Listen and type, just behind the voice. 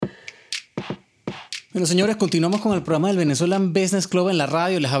Bueno, señores, continuamos con el programa del Venezuelan Business Club en la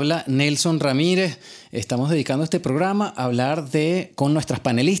radio. Les habla Nelson Ramírez. Estamos dedicando este programa a hablar con nuestras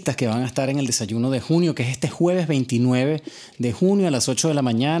panelistas que van a estar en el desayuno de junio, que es este jueves 29 de junio a las 8 de la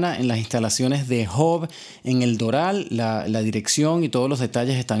mañana en las instalaciones de Hub en El Doral. La dirección y todos los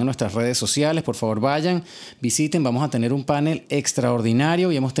detalles están en nuestras redes sociales. Por favor, vayan, visiten. Vamos a tener un panel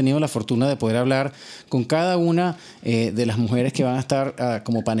extraordinario y hemos tenido la fortuna de poder hablar con cada una de las mujeres que van a estar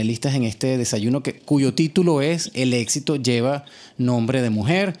como panelistas en este desayuno cuyo título es El éxito lleva nombre de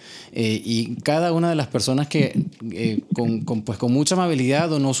mujer, y cada una de las personas que con mucha amabilidad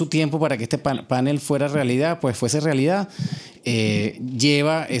donó su tiempo para que este panel fuera realidad, pues fuese realidad,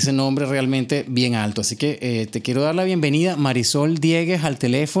 lleva ese nombre realmente bien alto. Así que te quiero dar la bienvenida, Marisol Diegues, al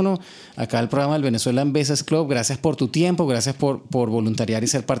teléfono, acá al programa del Venezuelan Business Club. Gracias por tu tiempo, gracias por voluntariar y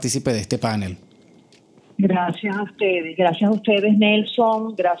ser partícipe de este panel. Gracias a ustedes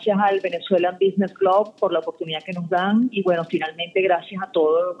Nelson, gracias al Venezuelan Business Club por la oportunidad que nos dan y bueno, finalmente gracias a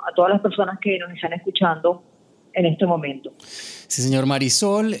todas las personas que nos están escuchando en este momento. Sí, señor.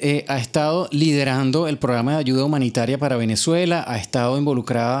 Marisol ha estado liderando el programa de ayuda humanitaria para Venezuela, ha estado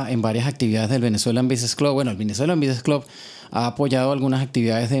involucrada en varias actividades del Venezuelan Business Club. Bueno, el Venezuelan Business Club ha apoyado algunas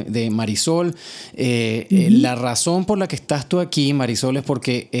actividades de Marisol. La razón por la que estás tú aquí, Marisol, es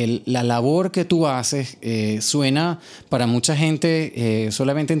porque la labor que tú haces suena para mucha gente,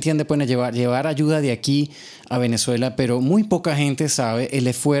 solamente entiende pues, llevar ayuda de aquí a Venezuela, pero muy poca gente sabe el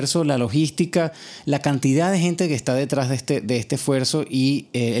esfuerzo, la logística, la cantidad de gente que está detrás de este esfuerzo y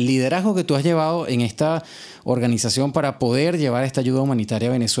el liderazgo que tú has llevado en esta organización para poder llevar esta ayuda humanitaria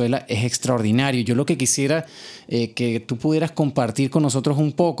a Venezuela es extraordinario. Yo lo que quisiera que tú pudieras compartir con nosotros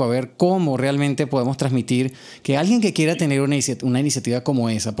un poco, a ver cómo realmente podemos transmitir que alguien que quiera tener una iniciativa como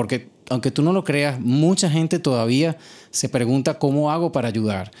esa, porque aunque tú no lo creas, mucha gente todavía se pregunta cómo hago para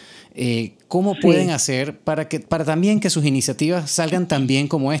ayudar. ¿Cómo pueden hacer para también que sus iniciativas salgan tan bien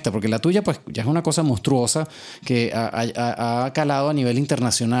como esta? Porque la tuya pues ya es una cosa monstruosa que ha calado a nivel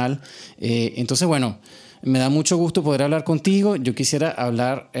internacional. Entonces, bueno, me da mucho gusto poder hablar contigo. Yo quisiera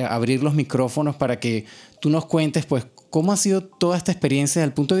abrir los micrófonos para que tú nos cuentes pues cómo ha sido toda esta experiencia desde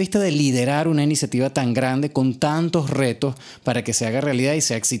el punto de vista de liderar una iniciativa tan grande con tantos retos para que se haga realidad y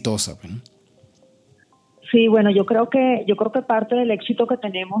sea exitosa. Sí, bueno, yo creo que parte del éxito que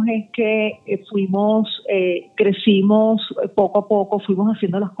tenemos es que crecimos poco a poco, fuimos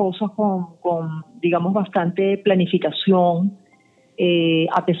haciendo las cosas con digamos, bastante planificación,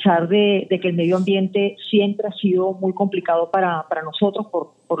 a pesar de que el medio ambiente siempre ha sido muy complicado para nosotros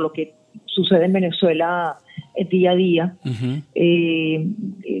por lo que sucede en Venezuela día a día. Uh-huh.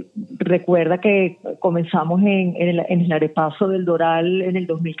 Recuerda que comenzamos en el arepaso del Doral en el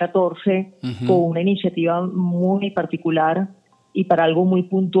 2014 uh-huh. con una iniciativa muy particular y para algo muy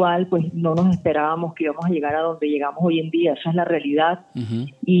puntual, pues no nos esperábamos que íbamos a llegar a donde llegamos hoy en día. Esa es la realidad. Uh-huh.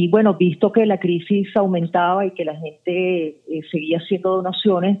 Y bueno, visto que la crisis aumentaba y que la gente seguía haciendo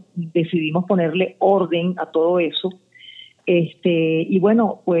donaciones, decidimos ponerle orden a todo eso. Y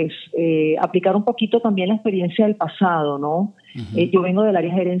bueno, pues aplicar un poquito también la experiencia del pasado, ¿no? Uh-huh. Yo vengo del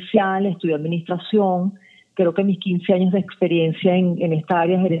área gerencial, estudié administración, creo que mis 15 años de experiencia en esta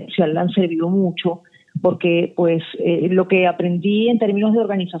área gerencial han servido mucho, porque pues lo que aprendí en términos de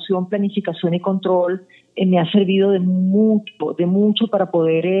organización, planificación y control me ha servido de mucho para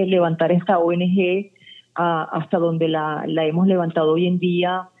poder levantar esta ONG hasta donde la hemos levantado hoy en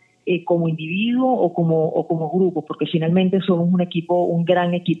día, como individuo o como grupo, porque finalmente somos un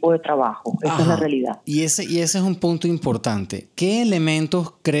gran equipo de trabajo. Esa Ajá. es la realidad. Y ese es un punto importante. ¿Qué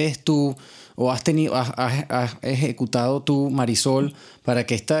elementos crees tú o has ejecutado tú, Marisol, para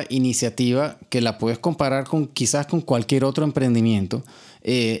que esta iniciativa, que la puedes comparar quizás con cualquier otro emprendimiento,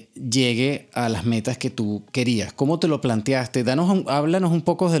 llegue a las metas que tú querías? ¿Cómo te lo planteaste? Háblanos un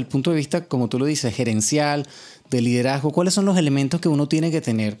poco desde el punto de vista, como tú lo dices, gerencial, de liderazgo. ¿Cuáles son los elementos que uno tiene que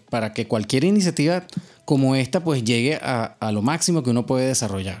tener para que cualquier iniciativa como esta pues llegue a lo máximo que uno puede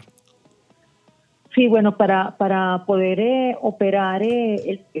desarrollar? Sí, bueno, para poder operar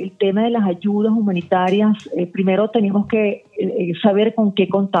el tema de las ayudas humanitarias, primero tenemos que saber con qué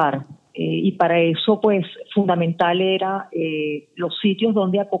contar. Y para eso, pues, fundamental era los sitios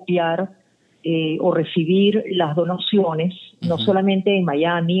donde acopiar o recibir las donaciones, uh-huh. no solamente en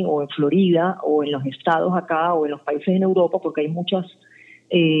Miami o en Florida o en los estados acá o en los países en Europa, porque hay muchos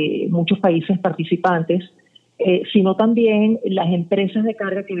países participantes, sino también las empresas de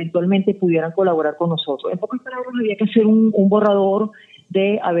carga que eventualmente pudieran colaborar con nosotros. En pocas palabras, había que hacer un borrador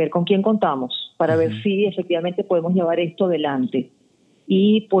de a ver con quién contamos para uh-huh. ver si efectivamente podemos llevar esto adelante.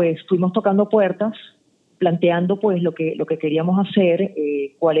 Y pues fuimos tocando puertas, planteando pues lo que queríamos hacer,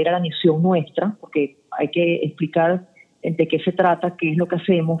 cuál era la misión nuestra, porque hay que explicar de qué se trata, qué es lo que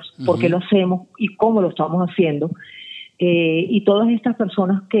hacemos, por qué lo hacemos y cómo lo estamos haciendo. Y todas estas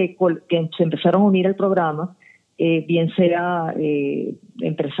personas que se empezaron a unir al programa, bien sea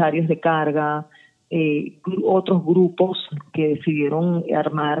empresarios de carga, otros grupos que decidieron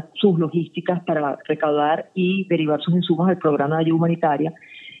armar sus logísticas para recaudar y derivar sus insumos al programa de ayuda humanitaria.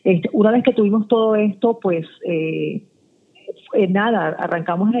 Una vez que tuvimos todo esto, pues nada,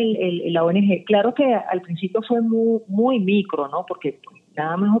 arrancamos la ONG. Claro que al principio fue muy, muy micro, ¿no? Porque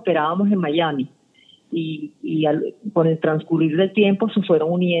nada más operábamos en Miami y con el transcurrir del tiempo se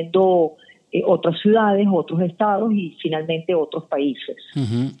fueron uniendo otras ciudades, otros estados y finalmente otros países.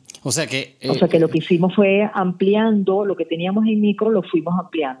 Uh-huh. O sea que lo que hicimos fue ampliando lo que teníamos en micro, lo fuimos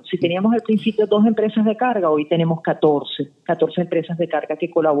ampliando. Si teníamos al principio 2 empresas de carga, hoy tenemos 14 empresas de carga que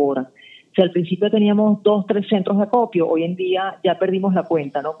colaboran. Si al principio teníamos 2, 3 centros de acopio, hoy en día ya perdimos la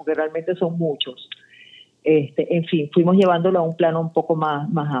cuenta, ¿no? Porque realmente son muchos. En fin, fuimos llevándolo a un plano un poco más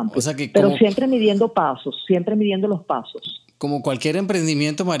amplio. O sea que pero siempre midiendo los pasos. Como cualquier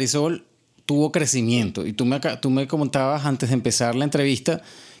emprendimiento, Marisol, tuvo crecimiento. Y tú me comentabas antes de empezar la entrevista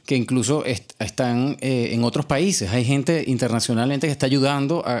que incluso están en otros países. Hay gente internacionalmente que está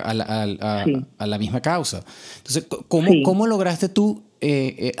ayudando a la misma causa. Entonces, ¿cómo lograste tú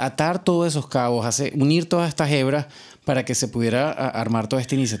atar todos esos cabos, unir todas estas hebras para que se pudiera armar toda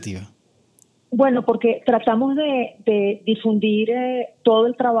esta iniciativa? Bueno, porque tratamos de difundir todo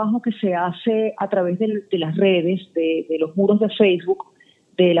el trabajo que se hace a través de las redes, de los muros de Facebook,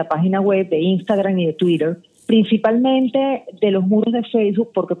 de la página web, de Instagram y de Twitter, principalmente de los muros de Facebook,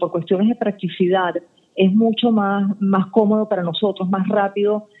 porque por cuestiones de practicidad es mucho más cómodo para nosotros, más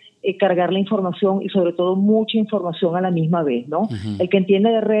rápido cargar la información y sobre todo mucha información a la misma vez, ¿no? Uh-huh. El que entiende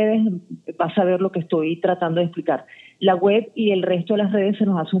de redes va a saber lo que estoy tratando de explicar. La web y el resto de las redes se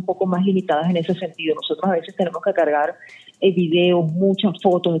nos hace un poco más limitadas en ese sentido. Nosotros a veces tenemos que cargar videos, muchas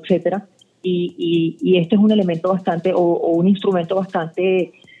fotos, etcétera, y este es un elemento bastante, o un instrumento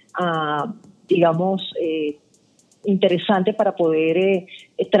bastante, digamos, interesante para poder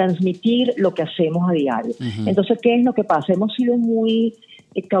transmitir lo que hacemos a diario. Uh-huh. Entonces, ¿qué es lo que pasa? Hemos sido muy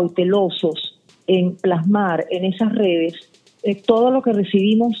cautelosos en plasmar en esas redes todo lo que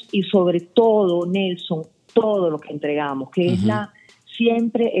recibimos y sobre todo, Nelson, todo lo que entregamos, que uh-huh.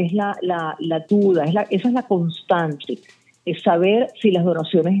 Siempre es la duda, esa es la constante, es saber si las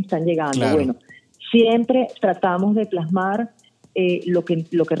donaciones están llegando. Claro. Bueno, siempre tratamos de plasmar lo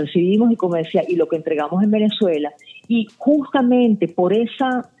que recibimos y, como decía, y lo que entregamos en Venezuela, y justamente por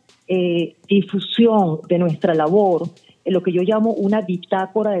esa difusión de nuestra labor, lo que yo llamo una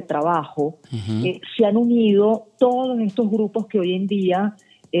bitácora de trabajo, uh-huh. Se han unido todos estos grupos que hoy en día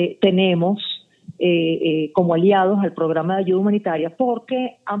tenemos como aliados al programa de ayuda humanitaria,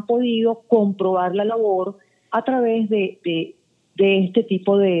 porque han podido comprobar la labor a través de este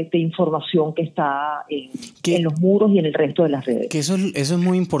tipo de información que está en los muros y en el resto de las redes. Que eso es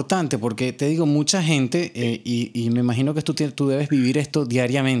muy importante, porque te digo, mucha gente, y me imagino que tú debes vivir esto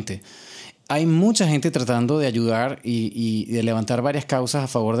diariamente. Hay mucha gente tratando de ayudar y de levantar varias causas a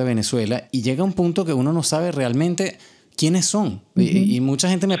favor de Venezuela, y llega un punto que uno no sabe realmente quiénes son. Uh-huh. Y mucha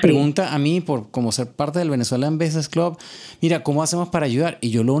gente me pregunta a mí, por como ser parte del Venezuelan Business Club, mira, ¿cómo hacemos para ayudar? Y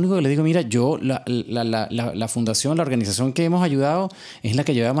yo lo único que le digo, mira, yo la fundación, la organización que hemos ayudado es la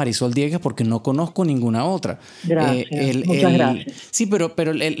que lleva Marisol Diegues, porque no conozco ninguna otra. Gracias, muchas gracias. Sí,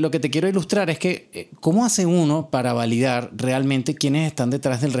 pero lo que te quiero ilustrar es que ¿cómo hace uno para validar realmente quiénes están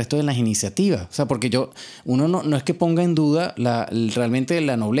detrás del resto de las iniciativas? O sea, porque uno no es que ponga en duda realmente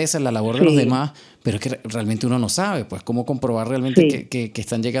la nobleza, la labor de los demás, pero es que realmente uno no sabe, pues, cómo comprobar realmente que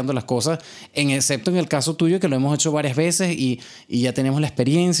están llegando las cosas, excepto en el caso tuyo, que lo hemos hecho varias veces y ya tenemos la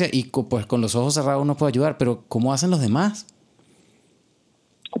experiencia y pues con los ojos cerrados uno puede ayudar, pero ¿cómo hacen los demás?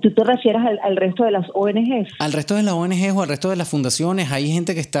 ¿Tú te refieres al resto de las ONGs? Al resto de las ONGs o al resto de las fundaciones. Hay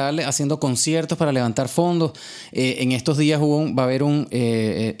gente que está haciendo conciertos para levantar fondos. En estos días hubo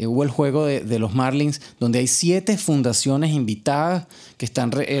el juego de los Marlins, donde hay 7 fundaciones invitadas que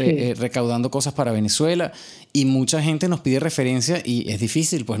están recaudando cosas para Venezuela, y mucha gente nos pide referencia y es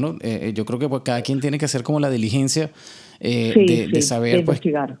difícil, pues, ¿no? Yo creo que pues, cada quien tiene que hacer como la diligencia de saber, de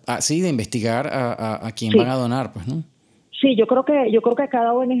investigar. Pues, de investigar a quién van a donar, pues, ¿no? Sí, yo creo que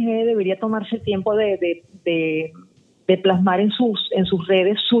cada ONG debería tomarse el tiempo de plasmar en sus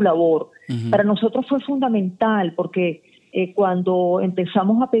redes su labor. Uh-huh. Para nosotros fue fundamental porque cuando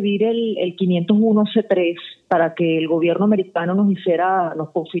empezamos a pedir el 501c3 para que el gobierno americano nos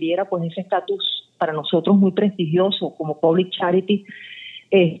confiriera pues ese estatus para nosotros muy prestigioso como public charity,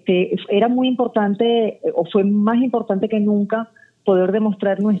 era muy importante, o fue más importante que nunca, poder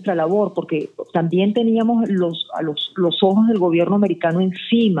demostrar nuestra labor, porque también teníamos los ojos del gobierno americano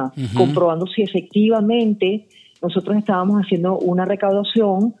encima, comprobando si efectivamente nosotros estábamos haciendo una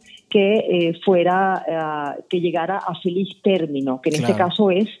recaudación que que llegara a feliz término, que en este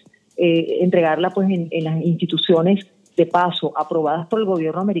caso es entregarla pues en las instituciones de paso aprobadas por el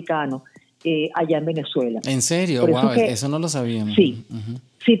gobierno americano allá en Venezuela. ¿En serio? Wow, eso no lo sabíamos. Sí.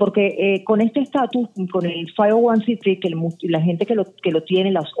 Sí, porque con este estatus, con el 501c3, que la gente que lo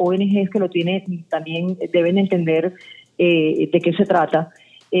tiene, las ONGs que lo tienen, también deben entender de qué se trata,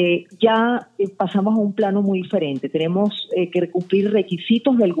 ya pasamos a un plano muy diferente. Tenemos que cumplir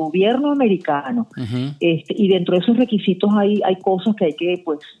requisitos del gobierno americano. Y dentro de esos requisitos hay cosas que hay que,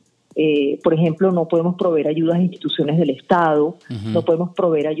 pues, por ejemplo, no podemos proveer ayudas a instituciones del Estado, no podemos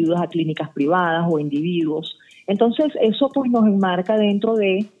proveer ayudas a clínicas privadas o individuos. Entonces, eso pues nos enmarca dentro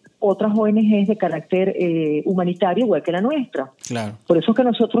de otras ONGs de carácter humanitario, igual que la nuestra. Claro. Por eso es que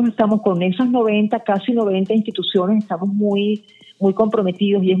nosotros estamos con esas casi 90 instituciones, estamos muy, muy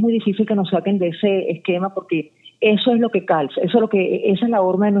comprometidos y es muy difícil que nos saquen de ese esquema porque eso es lo que calza, esa es la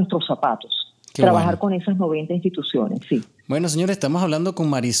horma de nuestros zapatos. Qué trabajar bueno. Con esas 90 instituciones, sí. Bueno, señores, estamos hablando con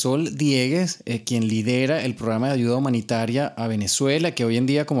Marisol Diegues, quien lidera el programa de ayuda humanitaria a Venezuela, que hoy en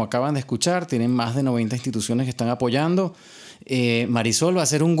día, como acaban de escuchar, tienen más de 90 instituciones que están apoyando. Marisol, va a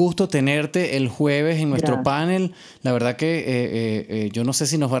ser un gusto tenerte el jueves en nuestro panel. La verdad que yo no sé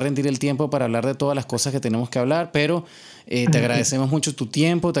si nos va a rendir el tiempo para hablar de todas las cosas que tenemos que hablar, pero te agradecemos mucho tu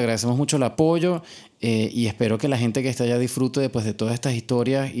tiempo, te agradecemos mucho el apoyo y espero que la gente que está allá disfrute después de todas estas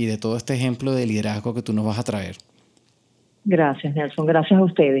historias y de todo este ejemplo de liderazgo que tú nos vas a traer. Gracias, Nelson. Gracias a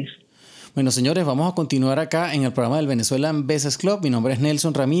ustedes. Bueno, señores, vamos a continuar acá en el programa del Venezuelan Business Club. Mi nombre es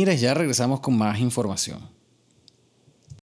Nelson Ramírez. Ya regresamos con más información.